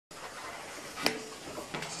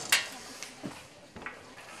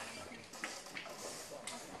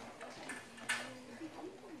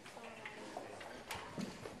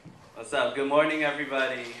What's up? Good morning,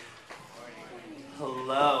 everybody.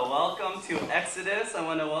 Hello. Welcome to Exodus. I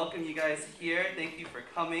want to welcome you guys here. Thank you for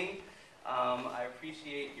coming. I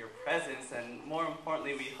appreciate your presence, and more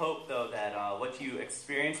importantly, we hope, though, that what you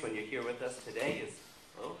experience when you're here with us today is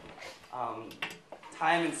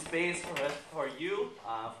time and space for you,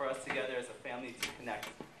 for us together as a family to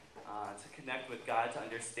connect with God, to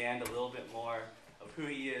understand a little bit more of who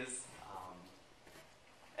He is,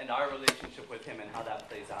 and our relationship with Him and how that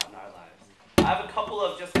plays out in our lives. I have a couple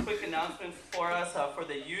of just quick announcements for us. For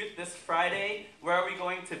the youth, this Friday, where are we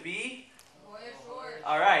going to be?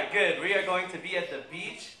 All right, good. We are going to be at the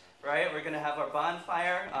beach, right? We're going to have our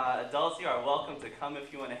bonfire. Adults, you are welcome to come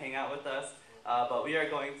if you want to hang out with us. But we are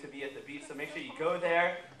going to be at the beach, so make sure you go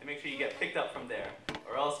there and make sure you get picked up from there.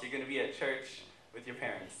 Or else you're going to be at church with your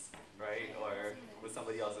parents, right? Or with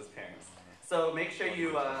somebody else's parents. So make sure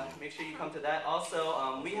you come to that.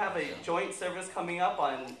 Also, we have a joint service coming up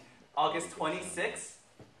on August 26th.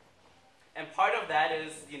 And part of that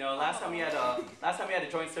is, last time we had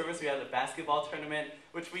a joint service, we had a basketball tournament,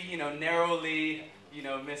 which we, narrowly,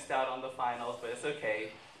 missed out on the finals, but it's okay.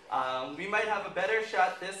 We might have a better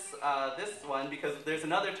shot this one because there's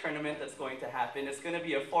another tournament that's going to happen. It's going to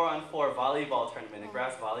be a 4-on-4 volleyball tournament, a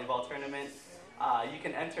grass volleyball tournament. You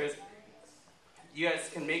can enter. You guys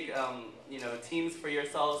can make, teams for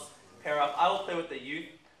yourselves, pair up. I will play with the youth,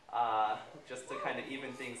 just to kind of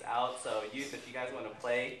even things out. So youth, if you guys want to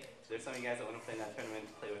play, if there's some of you guys that want to play in that tournament,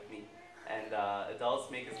 play with me. And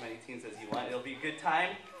adults, make as many teams as you want. It'll be a good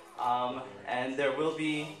time, and there will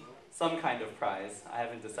be some kind of prize. I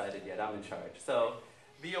haven't decided yet. I'm in charge. So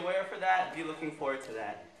be aware for that. Be looking forward to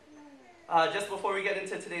that. Just before we get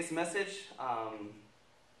into today's message,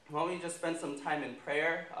 why don't we just spend some time in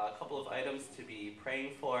prayer? A couple of items to be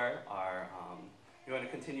praying for are, we want to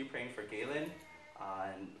continue praying for Galen.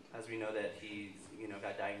 And as we know that he's,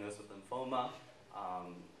 got diagnosed with lymphoma,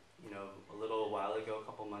 a little while ago, a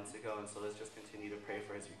couple months ago. And so let's just continue to pray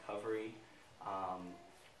for his recovery.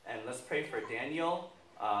 And let's pray for Daniel.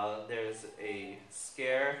 There's a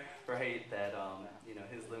scare, right, that,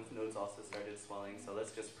 his lymph nodes also started swelling. So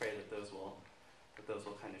let's just pray that those will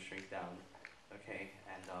kind of shrink down. Okay,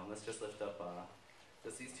 and let's just lift up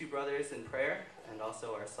just these two brothers in prayer and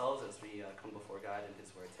also ourselves as we come before God and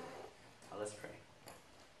His Word today. Let's pray.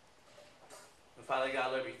 And Father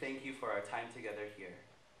God, Lord, we thank You for our time together here.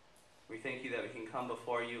 We thank You that we can come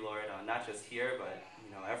before You, Lord, not just here, but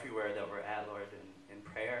everywhere that we're at, Lord, in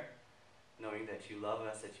prayer, knowing that You love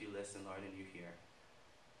us, that You listen, Lord, and You hear.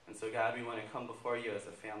 And so, God, we want to come before You as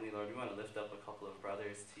a family, Lord. We want to lift up a couple of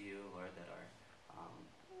brothers to You, Lord, that are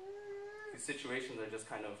these situations are just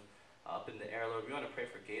kind of up in the air, Lord. We want to pray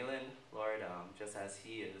for Galen, Lord, just as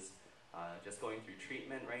he is just going through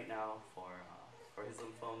treatment right now for his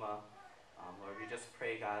lymphoma. Lord, we just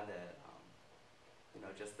pray, God, that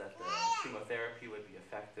just that the chemotherapy would be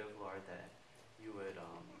effective, Lord, that You would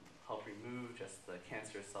help remove just the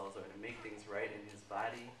cancerous cells, Lord, and make things right in his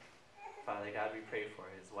body. Father God, we pray for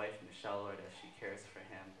his wife, Michelle, Lord, as she cares for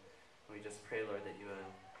him. And we just pray, Lord, that You would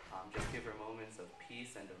just give her moments of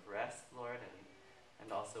peace and of rest, Lord, and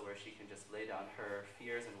also where she can just lay down her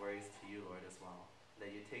fears and worries to You, Lord, as well.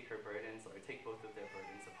 That You take her burdens, Lord, take both of their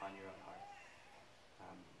burdens upon Your own heart.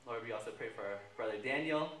 Lord, we also pray for our brother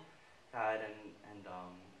Daniel, God, and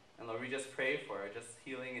Lord, we just pray for just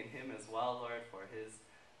healing in him as well, Lord, for his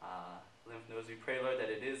lymph nodes. We pray, Lord,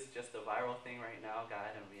 that it is just a viral thing right now,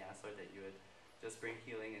 God, and we ask, Lord, that You would just bring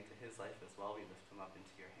healing into his life as well. We lift him up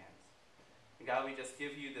into Your hands. And God, we just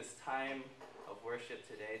give You this time of worship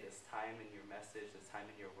today, this time in Your message, this time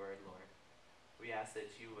in Your word, Lord. We ask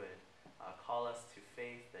that You would call us to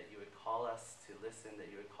faith, that You would call us to listen,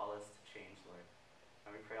 that You would call us to change, Lord.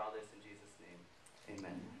 And we pray all this in Jesus' name.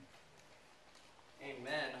 Amen.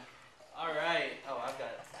 Amen. All right. Oh, I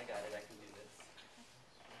got it. I can do this.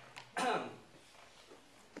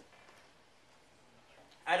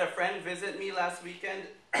 I had a friend visit me last weekend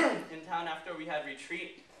in town after we had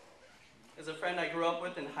retreat. There's a friend I grew up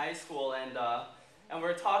with in high school, and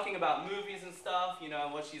we're talking about movies and stuff,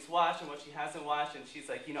 and what she's watched and what she hasn't watched, and she's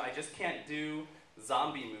like, I just can't do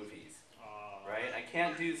zombie movies, right? I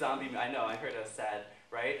can't do zombie. I know, I heard a sad,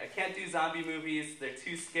 right? I can't do zombie movies. They're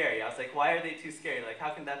too scary. I was like, why are they too scary? Like,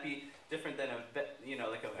 how can that be different than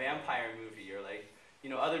like a vampire movie or like,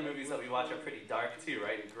 other movies that we watch are pretty dark too,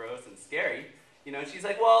 right? And gross and scary, And she's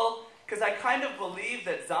like, well, because I kind of believe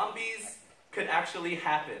that zombies could actually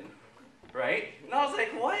happen. Right? And I was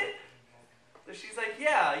like, what? So she's like,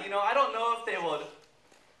 yeah, I don't know if they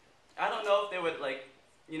would like,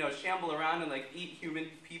 shamble around and like eat human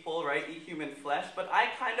people, right? Eat human flesh. But I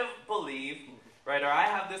kind of believe, right? Or I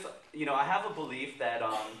have this, I have a belief that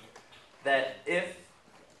that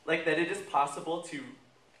that it is possible to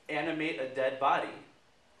animate a dead body,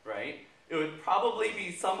 right? It would probably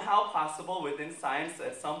be somehow possible within science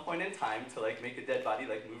at some point in time to make a dead body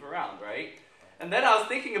move around, right? And then I was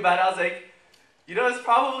thinking about it, I was like, it's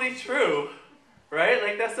probably true,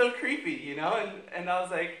 right? That's so creepy, And I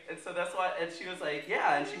was like, and so that's why, and she was like,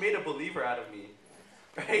 yeah, and she made a believer out of me,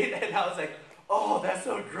 right? And I was like, oh, that's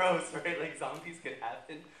so gross, right? Zombies could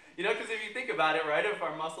happen. Because if you think about it, right, if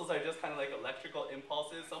our muscles are just kind of electrical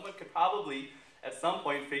impulses, someone could probably at some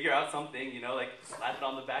point figure out something, slap it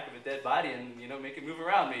on the back of a dead body and, make it move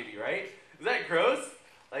around maybe, right? Is that gross?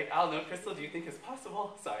 I don't know, Crystal, do you think it's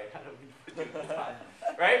possible? Sorry, I don't mean to put you on the spot.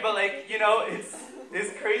 Right? But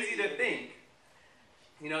it's crazy to think.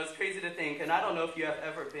 It's crazy to think. And I don't know if you have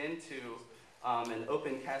ever been to an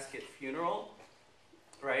open casket funeral,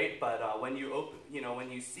 right? But when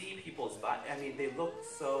you see people's bodies, they look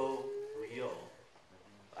so real.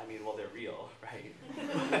 They're real, right?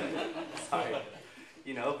 Sorry.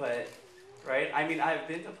 But, right? I've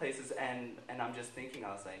been to places and I'm just thinking,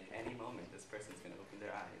 I was like, any moment this person's going to open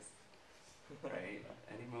their eyes, right?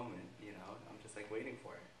 Any moment, I'm just waiting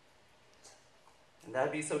for it. And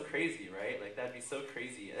that'd be so crazy, right? That'd be so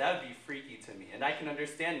crazy. That would be freaky to me. And I can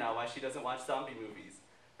understand now why she doesn't watch zombie movies,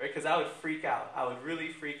 right? Because I would freak out. I would really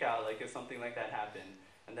freak out, if something like that happened.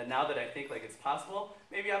 And then now that I think, it's possible,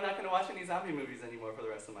 maybe I'm not going to watch any zombie movies anymore for the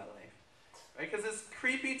rest of my life, right? Because it's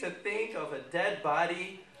creepy to think of a dead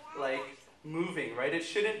body, moving, right? It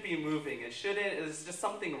shouldn't be moving. There's just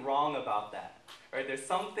something wrong about that, right? There's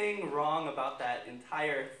something wrong about that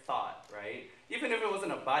entire thought, right? Even if it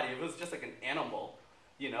wasn't a body, if it was just an animal,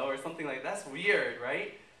 or something that's weird,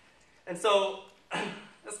 right? And so,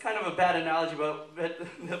 that's kind of a bad analogy, but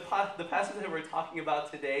the passage that we're talking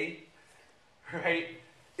about today, right,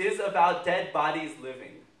 is about dead bodies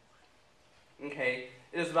living, okay?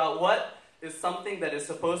 It is about what is something that is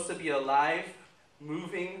supposed to be alive,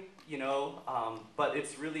 moving, but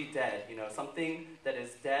it's really dead, something that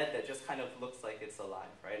is dead that just kind of looks like it's alive,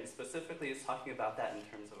 right? And specifically, it's talking about that in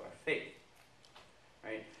terms of our faith,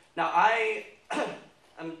 right? Now,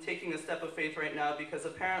 I'm taking a step of faith right now because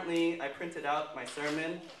apparently I printed out my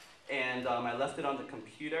sermon and I left it on the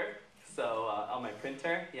computer, so on my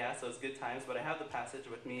printer, yeah, so it's good times, but I have the passage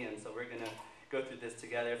with me, and so we're going to go through this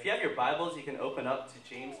together. If you have your Bibles, you can open up to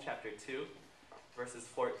James chapter 2, verses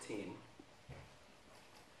 14.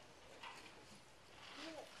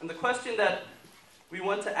 And the question that we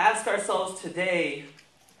want to ask ourselves today,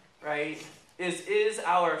 right, is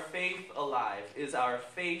our faith alive? Is our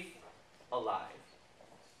faith alive?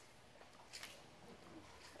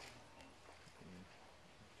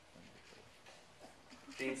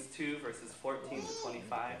 James 2, verses 14 to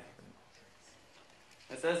 25.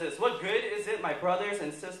 It says this, "What good is it, my brothers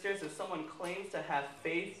and sisters, if someone claims to have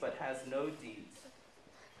faith but has no deeds?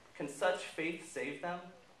 Can such faith save them?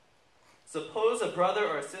 Suppose a brother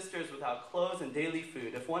or a sister is without clothes and daily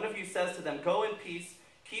food. If one of you says to them, 'Go in peace,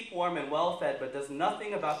 keep warm and well fed,' but does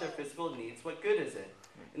nothing about their physical needs, what good is it?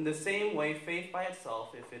 In the same way, faith by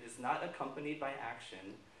itself, if it is not accompanied by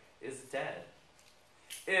action, is dead."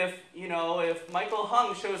 If Michael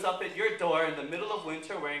Hung shows up at your door in the middle of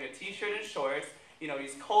winter wearing a t-shirt and shorts,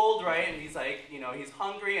 he's cold, right? And he's he's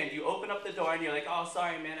hungry, and you open up the door and you're like, "Oh,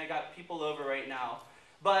 sorry, man, I got people over right now.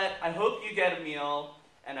 But I hope you get a meal,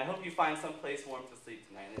 and I hope you find some place warm to sleep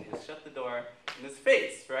tonight." And you just shut the door in his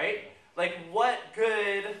face, right? What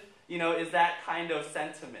good, is that kind of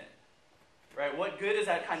sentiment? Right? What good is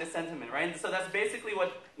that kind of sentiment, right? And so that's basically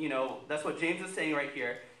what, that's what James is saying right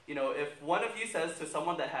here. If one of you says to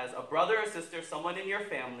someone that has a brother or sister, someone in your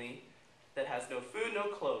family that has no food, no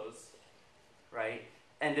clothes, right?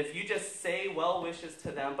 And if you just say well wishes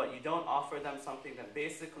to them, but you don't offer them something, then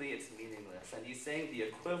basically it's meaningless. And he's saying the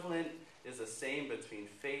equivalent is the same between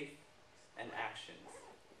faith and actions.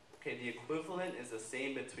 Okay, the equivalent is the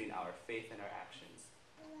same between our faith and our actions.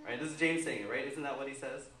 Right? This is James saying it, right? Isn't that what he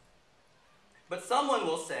says? But someone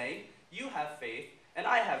will say, "You have faith and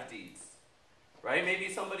I have deeds." Right?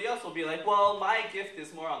 Maybe somebody else will be like, "Well, my gift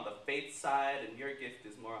is more on the faith side and your gift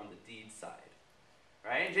is more on the deed side."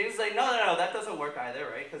 Right? And James is like, no, that doesn't work either,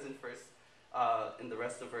 right? Because in the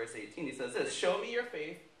rest of verse 18, he says this, "Show me your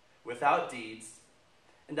faith without deeds,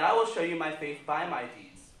 and I will show you my faith by my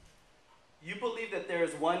deeds. You believe that there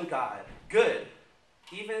is one God. Good.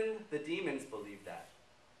 Even the demons believe that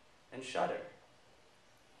and shudder."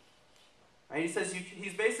 Right? He says,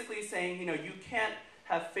 he's basically saying, you can't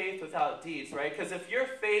have faith without deeds, right? Because if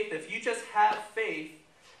you just have faith,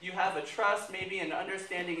 you have a trust, maybe an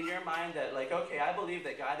understanding in your mind that, okay, I believe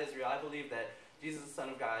that God is real. I believe that Jesus is the Son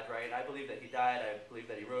of God, right? I believe that he died. I believe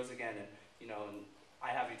that he rose again. And, I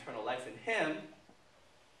have eternal life in him,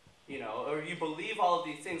 or you believe all of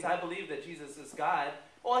these things, I believe that Jesus is God.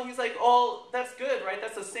 Well, he's like, oh, that's good, right?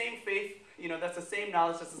 That's the same faith, that's the same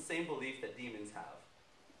knowledge, that's the same belief that demons have,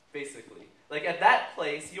 basically. Like, at that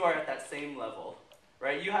place, you are at that same level,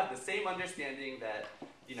 right? You have the same understanding that,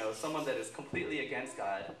 someone that is completely against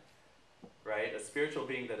God, right? A spiritual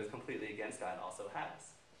being that is completely against God also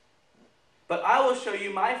has. But I will show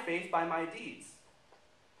you my faith by my deeds,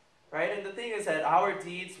 right? And the thing is that our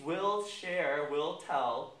deeds will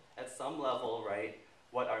tell at some level, right,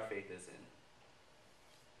 what our faith is in.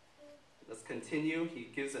 Let's continue. He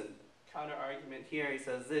gives a counter-argument here. He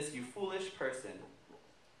says this, "You foolish person,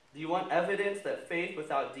 do you want evidence that faith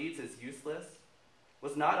without deeds is useless?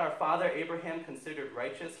 Was not our father Abraham considered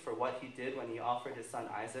righteous for what he did when he offered his son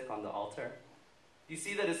Isaac on the altar? You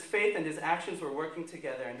see that his faith and his actions were working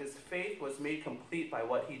together, and his faith was made complete by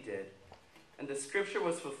what he did. And the scripture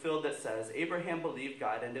was fulfilled that says, Abraham believed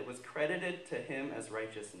God, and it was credited to him as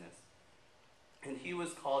righteousness. And he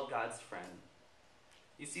was called God's friend.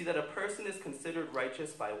 You see that a person is considered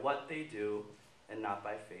righteous by what they do, and not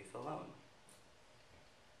by faith alone."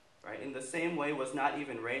 Right? In the same way, was not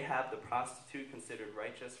even Rahab the prostitute considered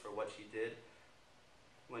righteous for what she did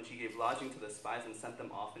when she gave lodging to the spies and sent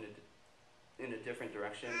them off in a different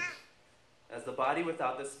direction? As the body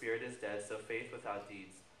without the spirit is dead, so faith without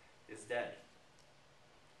deeds is dead.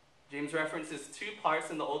 James references two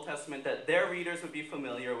parts in the Old Testament that their readers would be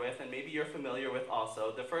familiar with, and maybe you're familiar with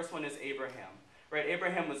also. The first one is Abraham. Right?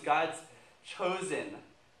 Abraham was God's chosen,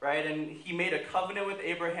 right? And he made a covenant with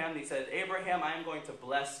Abraham. He said, Abraham, I am going to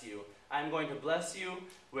bless you. I'm going to bless you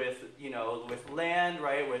with land,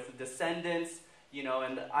 right? With descendants,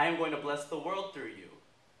 and I am going to bless the world through you.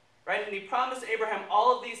 Right? And he promised Abraham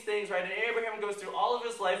all of these things, right? And Abraham goes through all of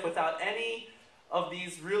his life without any of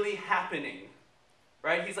these really happening.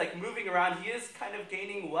 Right? He's like moving around. He is kind of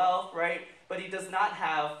gaining wealth, right? But he does not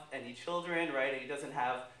have any children, right? And he doesn't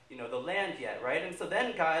have, the land yet, right? And so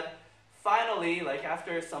then God finally, like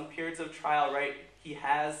after some periods of trial, right, he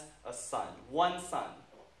has a son, one son,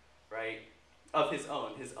 right, of his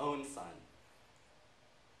own son.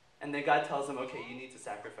 And then God tells him, okay, you need to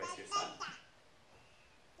sacrifice your son.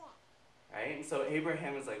 Right? And so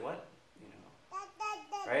Abraham is like, what?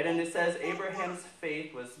 Right? And it says Abraham's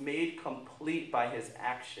faith was made complete by his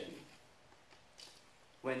action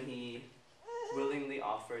when he willingly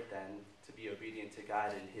offered then to be obedient to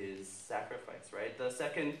God in his sacrifice, right? The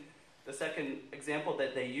second example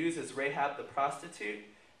that they use is Rahab the prostitute.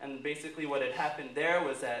 And basically what had happened there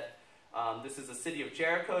was that this is the city of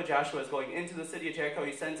Jericho. Joshua is going into the city of Jericho.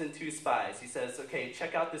 He sends in 2 spies. He says, okay,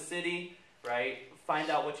 check out the city, right?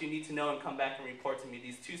 Find out what you need to know and come back and report to me.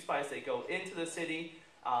 These 2 spies, they go into the city,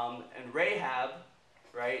 and Rahab,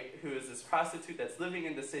 right, who is this prostitute that's living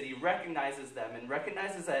in the city, recognizes them and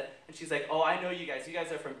recognizes that, and she's like, oh, I know you guys. You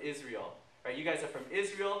guys are from Israel, right? You guys are from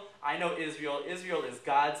Israel. I know Israel. Israel is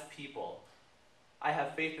God's people. I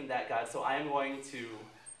have faith in that God, so I am going to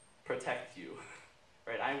protect you,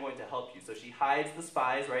 right? I'm going to help you. So she hides the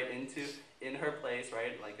spies, right, in her place,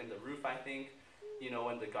 right, like in the roof, I think,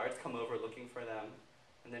 when the guards come over looking for them,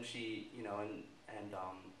 and then she,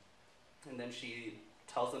 and then she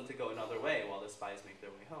tells them to go another way while the spies make their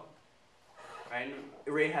way home. Right?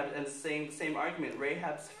 And Rahab, and the same argument,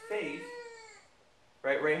 Rahab's faith,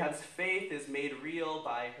 right? Rahab's faith is made real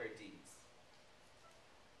by her deeds.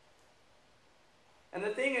 And the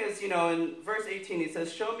thing is, in verse 18, he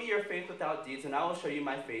says, show me your faith without deeds, and I will show you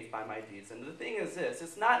my faith by my deeds. And the thing is this,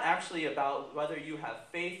 it's not actually about whether you have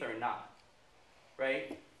faith or not,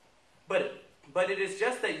 right? But it is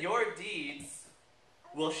just that your deeds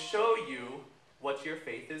will show you what your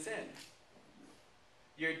faith is in.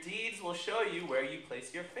 Your deeds will show you where you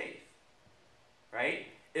place your faith, right?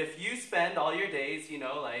 If you spend all your days,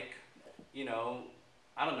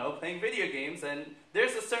 playing video games, and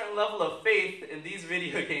there's a certain level of faith in these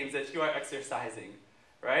video games that you are exercising,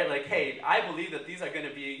 right? Like, hey, I believe that these are going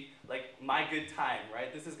to be, like, my good time,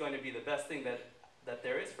 right? This is going to be the best thing that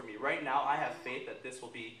there is for me. Right now, I have faith that this will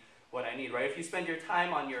be what I need, right? If you spend your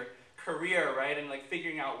time on your career, right, and like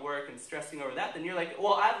figuring out work and stressing over that, then you're like,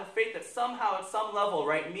 well, I have a faith that somehow at some level,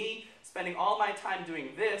 right, me spending all my time doing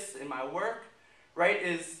this in my work, right,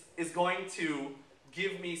 is going to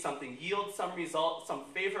give me something, yield some result, some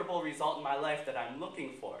favorable result in my life that I'm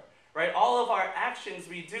looking for, right? All of our actions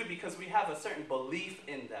we do because we have a certain belief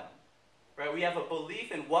in them, right? We have a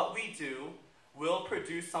belief in what we do will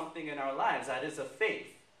produce something in our lives. That is a faith,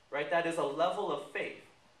 right? That is a level of faith.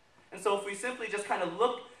 And so if we simply just kind of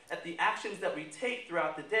look at the actions that we take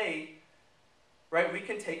throughout the day, right, we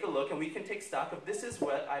can take a look and we can take stock of this is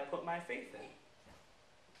what I put my faith in.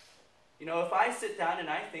 You know, if I sit down and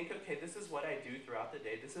I think, okay, this is what I do throughout the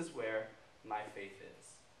day, this is where my faith is.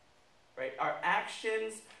 Right? Our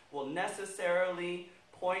actions will necessarily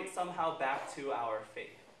point somehow back to our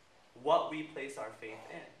faith, what we place our faith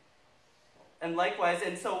in. And likewise,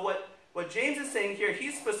 and so what James is saying here,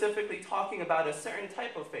 he's specifically talking about a certain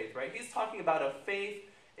type of faith, right? He's talking about a faith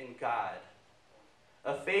in God.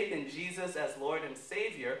 A faith in Jesus as Lord and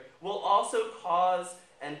Savior will also cause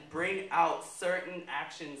and bring out certain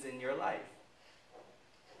actions in your life.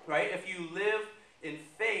 Right? If you live in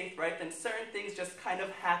faith, right, then certain things just kind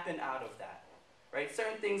of happen out of that. Right?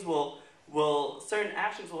 Certain things certain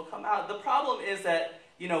actions will come out. The problem is that,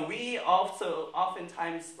 you know, we also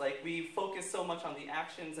oftentimes, like, we focus so much on the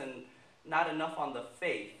actions and not enough on the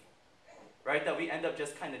faith, right, that we end up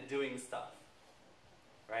just kind of doing stuff.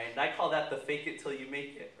 Right? And I call that the fake it till you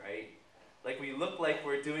make it, right? Like, we look like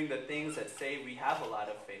we're doing the things that say we have a lot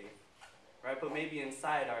of faith, right? But maybe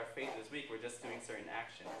inside our faith is weak. We're just doing certain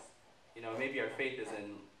actions. You know, maybe our faith is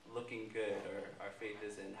in looking good, or our faith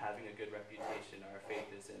is in having a good reputation, or our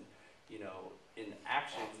faith is in, you know, in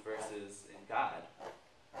actions versus in God.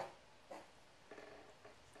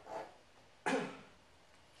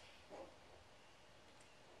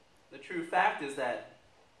 The true fact is that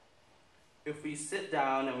if we sit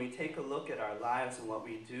down and we take a look at our lives and what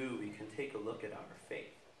we do, we can take a look at our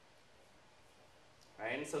faith.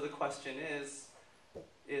 Right? And so the question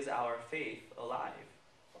is our faith alive?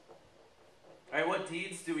 Right? What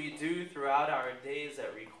deeds do we do throughout our days that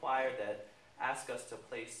ask us to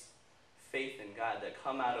place faith in God, that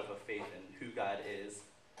come out of a faith in who God is,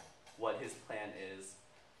 what his plan is,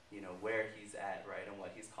 you know, where he's at, right, and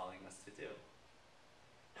what he's calling us to do?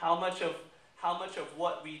 How much of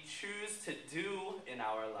what we choose to do in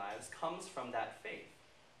our lives comes from that faith?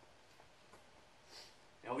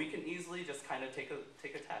 You know, we can easily just kind of take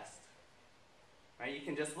a test. Right? You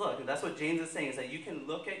can just look. And that's what James is saying, is that you can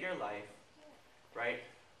look at your life, right?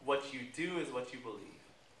 What you do is what you believe.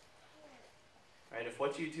 Right? If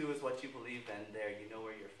what you do is what you believe, then there you know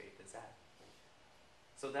where your faith is at.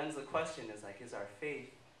 So then the question is, like, is our faith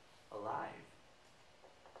alive?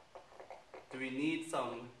 Do we need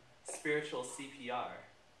some spiritual CPR?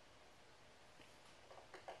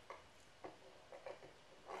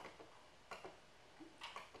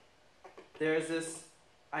 There's this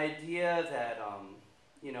idea that,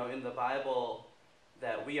 you know, in the Bible,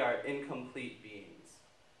 that we are incomplete beings,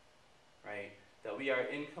 right? That we are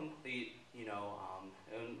incomplete, you know,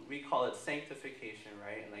 and we call it sanctification,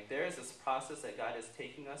 right? And like, there is this process that God is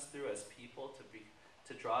taking us through as people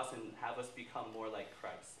to draw us and have us become more like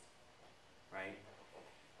Christ, right?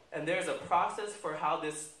 And there's a process for how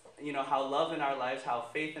this, you know, how love in our lives, how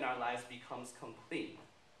faith in our lives becomes complete.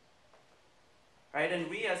 Right? And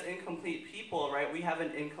we as incomplete people, right, we have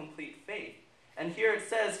an incomplete faith. And here it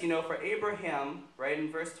says, you know, for Abraham, right,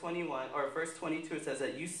 in verse 21, or verse 22, it says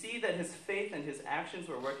that you see that his faith and his actions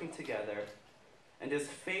were working together, and his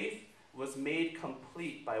faith was made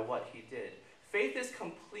complete by what he did. Faith is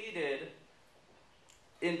completed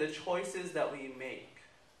in the choices that we make,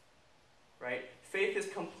 right? Faith is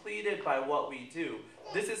completed by what we do.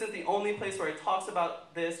 This isn't the only place where it talks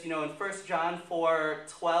about this. You know, in 1 John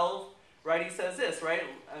 4:12, right, he says this, right?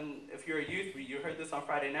 And if you're a youth, you heard this on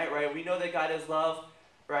Friday night, right? We know that God is love,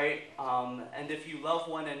 right? And if you love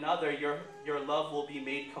one another, your love will be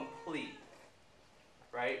made complete,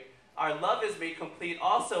 right? Our love is made complete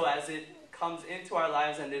also as it comes into our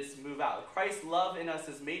lives and it's moved out. Christ's love in us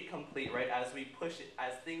is made complete, right, as we push it,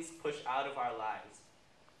 as things push out of our lives.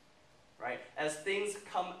 Right? As things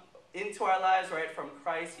come into our lives, right, from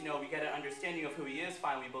Christ, you know, we get an understanding of who he is,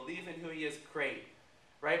 fine. We believe in who he is, great.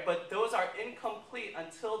 Right? But those are incomplete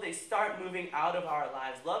until they start moving out of our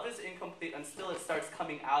lives. Love is incomplete until it starts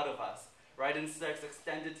coming out of us, right? And starts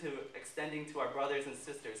extending to our brothers and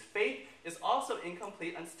sisters. Faith is also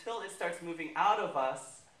incomplete until it starts moving out of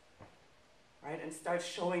us, right? And starts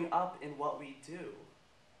showing up in what we do.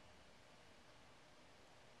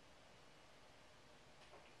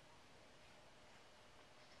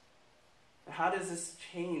 How does this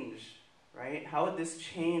change, right? How would this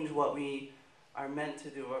change what we are meant to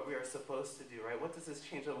do, what we are supposed to do, right? What does this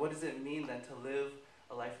change? What does it mean then to live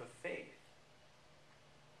a life of faith?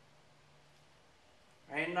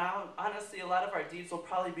 Right? Now, honestly, a lot of our deeds will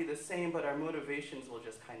probably be the same, but our motivations will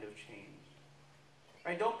just kind of change.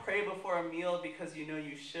 Right? Don't pray before a meal because you know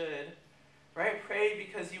you should. Right? Pray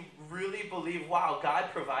because you really believe, wow,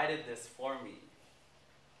 God provided this for me.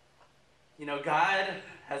 You know, God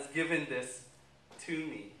has given this to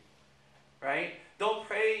me, right? Don't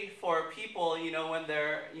pray for people, you know, when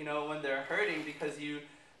they're hurting because you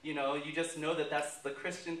you just know that that's the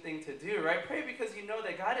Christian thing to do, right? Pray because you know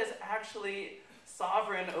that God is actually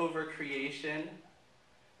sovereign over creation,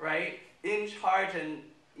 right? In charge and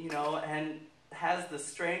has the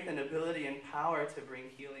strength and ability and power to bring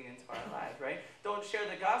healing into our lives, right? Don't share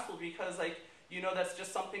the gospel because, that's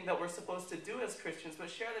just something that we're supposed to do as Christians, but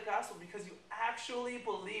share the gospel because you actually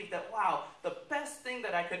believe that, wow, the best thing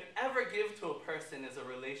that I could ever give to a person is a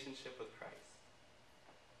relationship with Christ,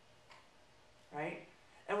 right?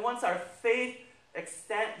 And once our faith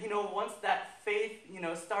once that faith,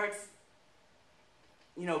 starts,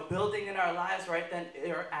 building in our lives, right, then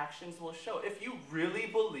our actions will show. If you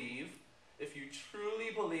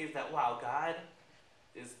truly believe that, wow, God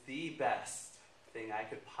is the best thing I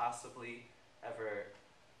could possibly ever,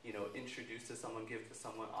 introduce to someone, give to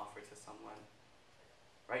someone, offer to someone,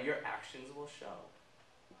 right, your actions will show.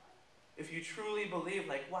 If you truly believe,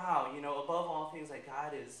 wow, above all things,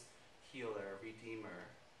 God is healer, redeemer,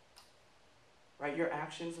 right, your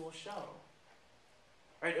actions will show.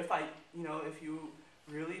 Right, if you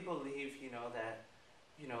really believe, that,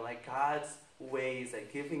 God's ways,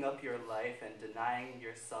 giving up your life and denying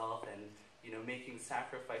yourself and, making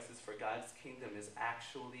sacrifices for God's kingdom is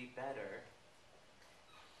actually better,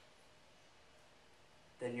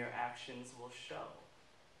 then your actions will show.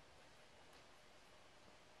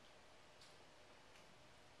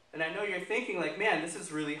 And I know you're thinking, man, this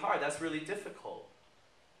is really hard. That's really difficult.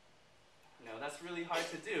 That's really hard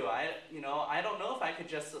to do. I don't know if I could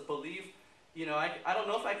just believe, I don't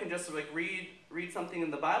know if I can just read something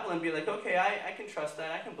in the Bible and be okay, I can trust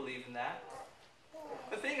that, I can believe in that.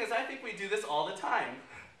 The thing is, I think we do this all the time,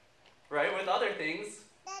 right? With other things.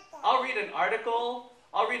 I'll read an article,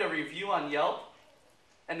 I'll read a review on Yelp,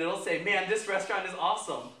 and it'll say, man, this restaurant is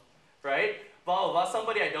awesome, right? Blah, blah, blah,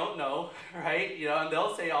 somebody I don't know, right? And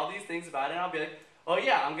they'll say all these things about it, and I'll be like, oh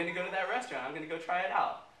yeah, I'm going to go to that restaurant, I'm going to go try it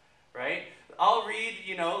out, right? I'll read,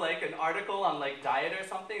 an article on, diet or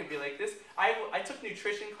something and be like this. I took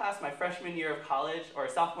nutrition class my freshman year of college, or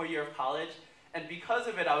sophomore year of college, and because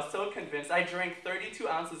of it, I was so convinced. I drank 32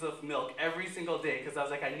 ounces of milk every single day because I was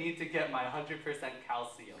like, I need to get my 100%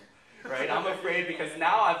 calcium, right? I'm afraid because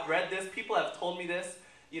now I've read this, people have told me this,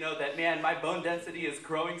 that, man, my bone density is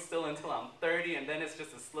growing still until I'm 30, and then it's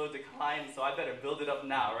just a slow decline, so I better build it up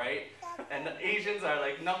now, right? And the Asians are,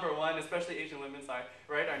 number one, especially Asian women,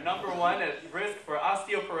 are number one at risk for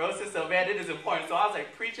osteoporosis, so, man, it is important. So I was,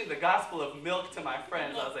 preaching the gospel of milk to my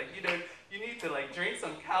friends. I was like, you need to, drink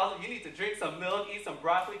some calcium, you need to drink some milk, eat some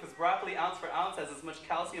broccoli, because broccoli, ounce for ounce, has as much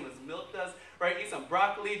calcium as milk does, right? Eat some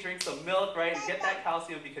broccoli, drink some milk, right, and get that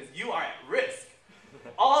calcium because you are at risk.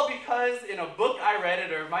 All because in a book I read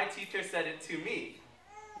it or my teacher said it to me.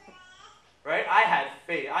 Right? I had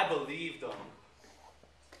faith. I believed them.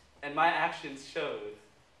 And my actions showed.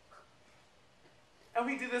 And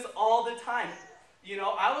we do this all the time.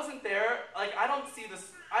 I wasn't there. I don't see this.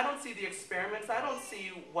 I don't see the experiments. I don't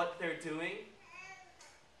see what they're doing.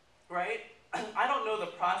 Right? I don't know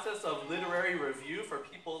the process of literary review for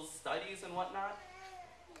people's studies and whatnot.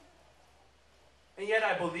 And yet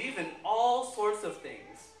I believe in all sorts of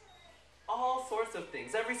things. All sorts of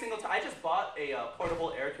things. Every single time. I just bought a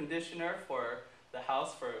portable air conditioner for the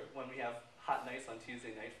house for when we have hot nights on Tuesday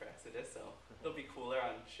night for Exodus. So it'll be cooler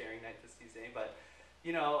on sharing night this Tuesday. But,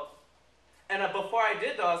 and before I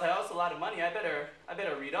did though, I was like, oh, it's a lot of money. I better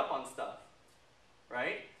read up on stuff.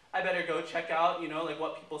 Right? I better go check out,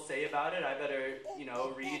 what people say about it. I better,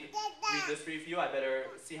 read this review. I better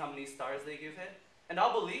see how many stars they give it. And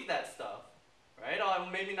I'll believe that stuff. Right?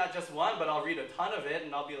 Maybe not just one, but I'll read a ton of it,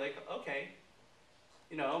 and I'll be like, okay.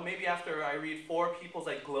 Maybe after I read 4 people's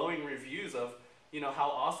glowing reviews of, how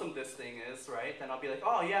awesome this thing is, right? Then I'll be like,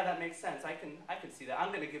 oh yeah, that makes sense. I can see that. I'm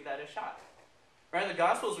going to give that a shot. Right? In the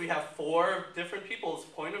Gospels, we have 4 different people's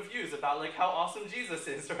point of views about how awesome Jesus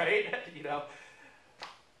is, right?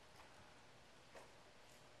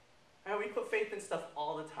 And we put faith in stuff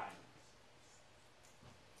all the time.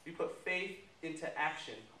 We put faith into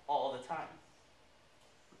action all the time.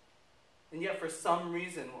 And yet for some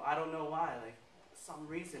reason, I don't know why, some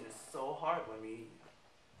reason it's so hard when we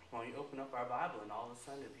open up our Bible and all of a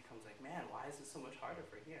sudden it becomes man, why is it so much harder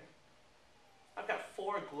for here? I've got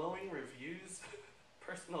 4 glowing reviews,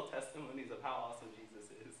 personal testimonies of how awesome Jesus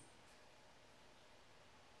is.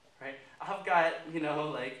 Right? I've got,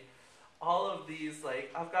 all of these,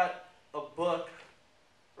 I've got a book,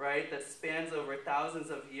 right, that spans over thousands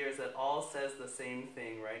of years that all says the same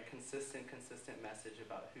thing, right? Consistent message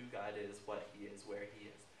about who God is, what he is, where he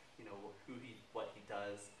is, what he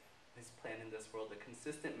does, his plan in this world. The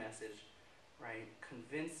consistent message, right?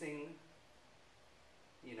 Convincing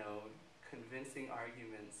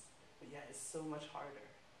arguments. But yeah, it's so much harder.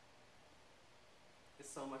 is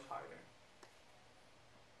so much harder.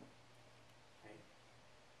 Right?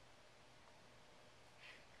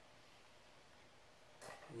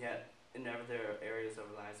 And yet, in other areas of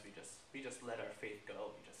our lives, we just let our faith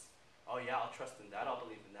go. We just, oh yeah, I'll trust in that, I'll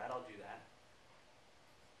believe in that, I'll do that.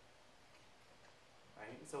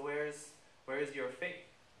 Right? So where is your faith?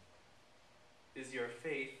 Is your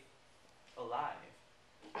faith alive?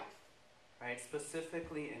 Right?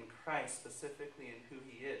 Specifically in Christ, specifically in who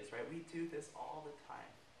he is, right? We do this all the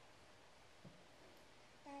time.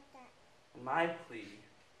 And my plea,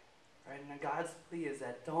 right, and God's plea is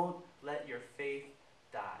that don't let your faith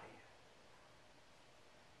die.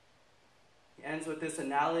 He ends with this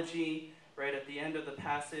analogy, right, at the end of the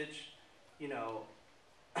passage, you know,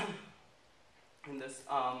 in this,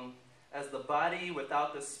 as the body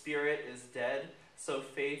without the spirit is dead, so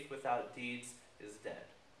faith without deeds is dead.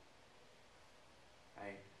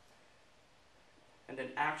 Right? And an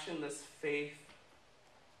actionless faith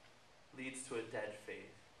leads to a dead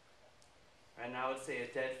faith. Right? And I would say a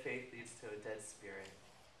dead faith leads to a dead spirit.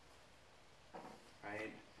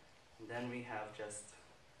 Right? And then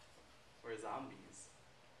we're zombies.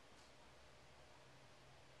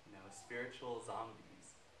 You know, spiritual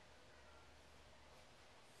zombies.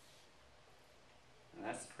 And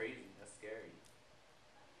that's crazy, that's scary.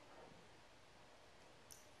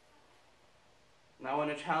 And I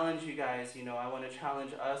want to challenge you guys, you know, I want to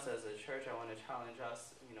challenge us as a church, I want to challenge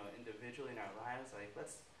us, you know, individually in our lives. Like,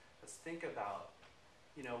 let's think about,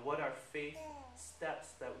 you know, what are faith steps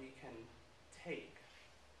that we can take,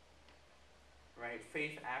 right?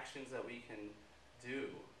 Faith actions that we can do.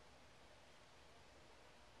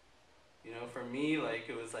 You know, for me, like,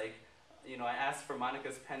 it was like, you know, I asked for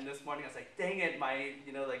Monica's pen this morning. I was like, dang it,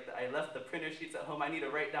 I left the printer sheets at home. I need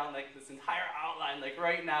to write down, like, this entire outline, like,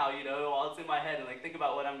 right now, you know, while it's in my head, and, like, think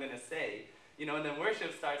about what I'm going to say. You know, and then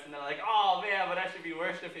worship starts, and they're like, oh, man, but I should be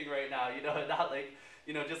worshiping right now, you know, and not, like,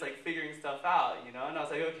 you know, just, like, figuring stuff out, you know. And I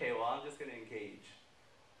was like, okay, well, I'm just going to engage,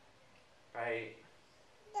 right?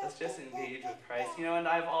 Let's just engage with Christ, you know, and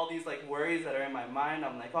I have all these, like, worries that are in my mind.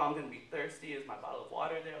 I'm like, oh, I'm going to be thirsty. Is my bottle of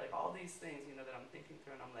water there? Like, all these things, you know, that I'm thinking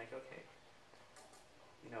through, and I'm like, okay,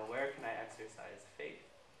 you know, where can I exercise faith?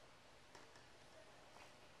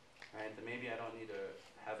 Right, that maybe I don't need to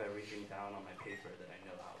have everything down on my paper that I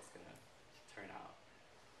know how it's going to turn out.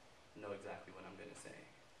 Know exactly what I'm going to say.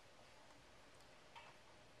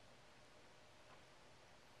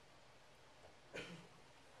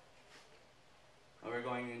 We're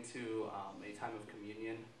going into a time of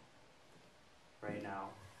communion right now.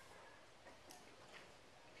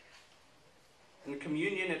 And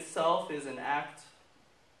communion itself is an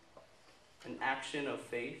action of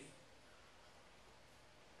faith.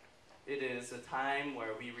 It is a time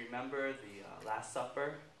where we remember the Last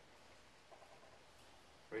Supper,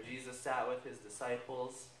 where Jesus sat with his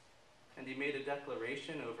disciples, and he made a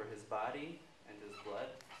declaration over his body and his blood.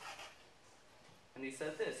 And he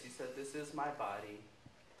said this, this is my body,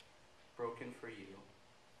 broken for you.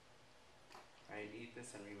 Right, eat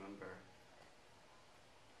this and remember.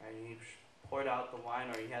 Right, and he poured out the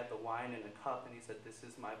wine, or he had the wine in a cup, and he said, this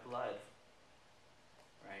is my blood.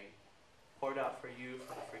 Right, poured out for you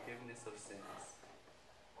for the forgiveness of sins.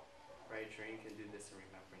 Right, drink and do this in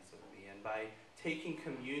remembrance of me. And by taking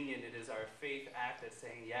communion, it is our faith act that's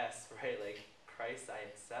saying, yes, right, like, Christ, I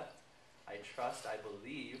accept, I trust, I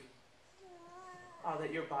believe,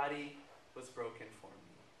 that your body was broken for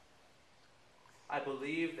me. I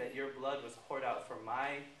believe that your blood was poured out for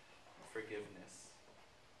my forgiveness,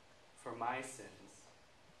 for my sins.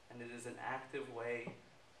 And it is an active way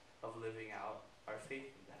of living out our faith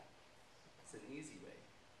in that. It's an easy way.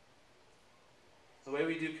 The way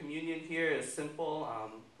we do communion here is simple.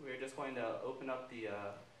 We're just going to open up the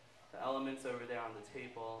elements over there on the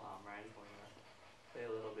table. Ryan's going to play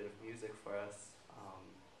a little bit of music for us.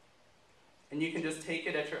 And you can just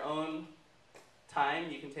take it at your own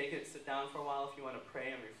time. You can take it, sit down for a while if you want to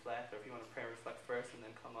pray and reflect, or if you want to pray and reflect first and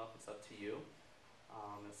then come up, it's up to you.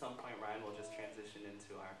 At some point, Ryan will just transition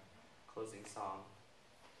into our closing song.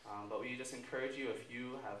 But we just encourage you, if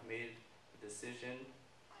you have made a decision,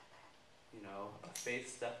 you know, a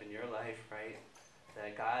faith step in your life, right,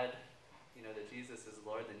 that God, you know, that Jesus is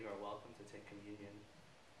Lord, then you are welcome to take communion.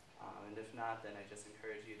 And if not, then I just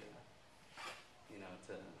encourage you to, you know,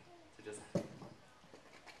 to just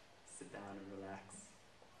sit down and relax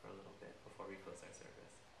for a little bit before we close our service.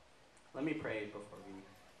 Let me pray before we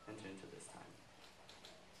enter into this time.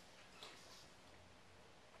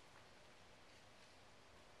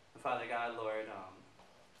 Father God, Lord,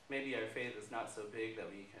 maybe our faith is not so big that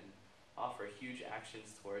we can offer huge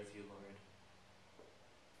actions towards you, Lord.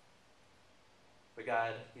 But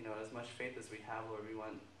God, as much faith as we have, Lord, we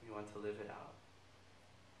want to live it out.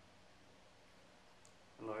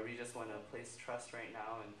 And Lord, we just want to place trust right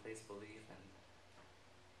now and place belief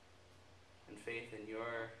and faith in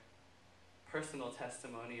your personal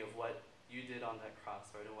testimony of what you did on that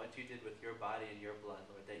cross, Lord, and what you did with your body and your blood,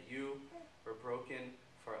 Lord, that you were broken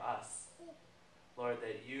for us. Lord,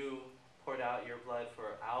 that you poured out your blood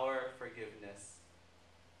for our forgiveness.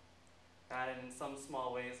 God, and in some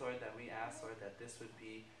small ways, Lord, that we ask, Lord, that this would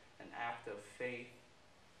be an act of faith,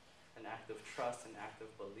 an act of trust, an act of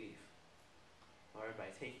belief. Lord, by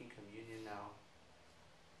taking communion now,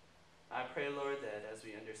 I pray, Lord, that as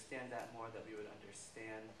we understand that more, that we would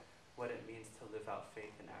understand what it means to live out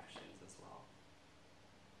faith in actions as well.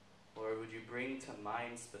 Lord, would you bring to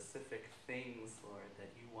mind specific things, Lord,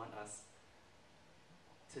 that you want us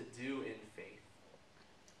to do in faith?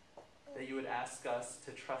 That you would ask us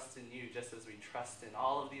to trust in you just as we trust in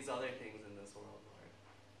all of these other things in this world, Lord.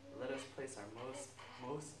 Let us place our most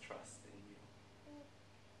trust in you.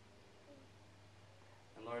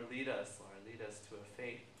 And Lord, lead us to a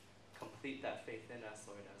faith. Complete that faith in us,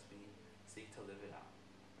 Lord, as we seek to live it out.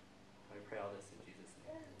 I pray all this in Jesus' name.